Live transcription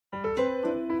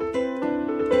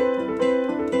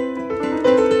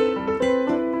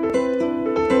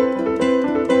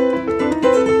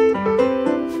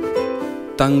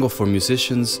Tango for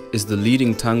Musicians is the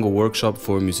leading tango workshop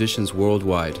for musicians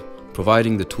worldwide,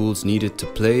 providing the tools needed to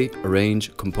play,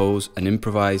 arrange, compose and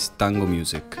improvise tango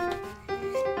music.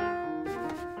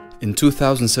 In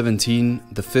 2017,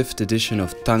 the 5th edition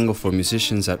of Tango for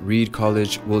Musicians at Reed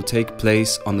College will take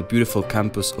place on the beautiful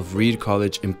campus of Reed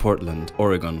College in Portland,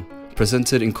 Oregon,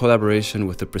 presented in collaboration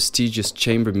with the prestigious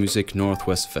Chamber Music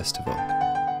Northwest Festival.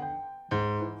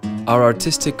 Our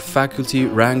artistic faculty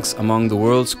ranks among the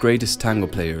world's greatest tango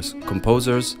players,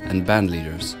 composers and band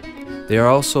leaders. They are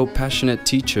also passionate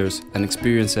teachers and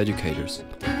experienced educators.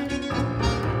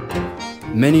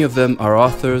 Many of them are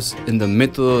authors in the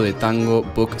Método de Tango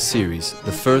book series,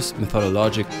 the first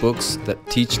methodologic books that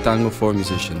teach tango for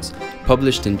musicians,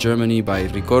 published in Germany by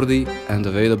Ricordi and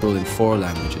available in 4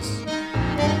 languages.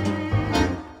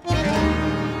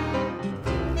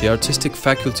 The artistic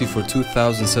faculty for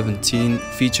 2017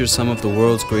 features some of the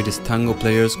world's greatest tango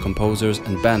players, composers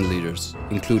and band leaders,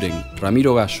 including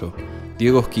Ramiro Gallo,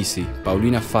 Diego Schisi,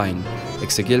 Paulina Fine,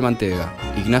 Ezequiel Mantega,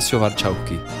 Ignacio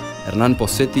Warchowski, Hernán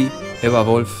Posetti, Eva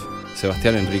Wolf,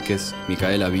 Sebastián Enríquez,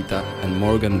 Micaela Vita and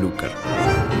Morgan Lucar.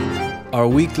 Our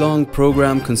week-long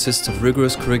program consists of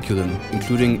rigorous curriculum,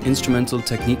 including instrumental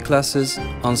technique classes,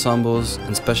 ensembles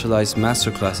and specialized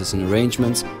master classes in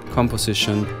arrangements,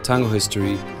 composition, tango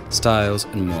history, styles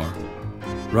and more.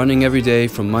 Running every day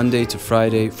from Monday to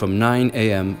Friday from 9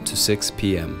 a.m. to 6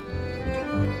 p.m.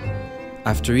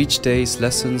 After each day's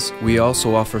lessons, we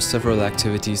also offer several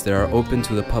activities that are open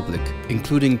to the public,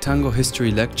 including tango history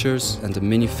lectures and a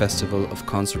mini festival of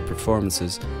concert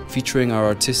performances featuring our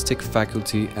artistic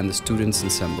faculty and the students'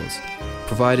 ensembles,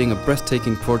 providing a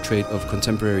breathtaking portrait of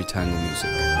contemporary tango music.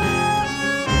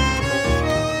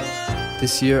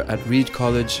 This year at Reed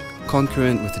College,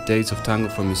 concurrent with the dates of Tango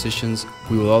for Musicians,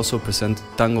 we will also present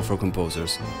Tango for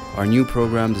Composers, our new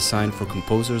program designed for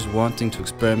composers wanting to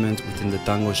experiment within the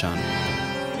tango genre.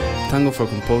 Tango for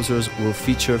Composers will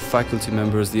feature faculty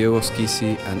members Diego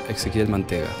Schisi and Ezequiel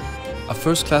Mantega. A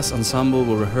first-class ensemble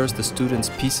will rehearse the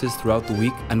students' pieces throughout the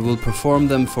week and will perform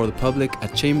them for the public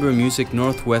at Chamber Music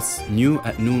Northwest's New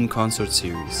at Noon concert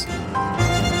series.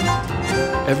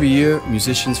 Every year,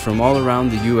 musicians from all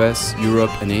around the US,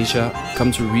 Europe and Asia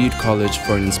come to Reed College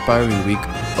for an inspiring week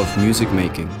of music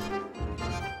making.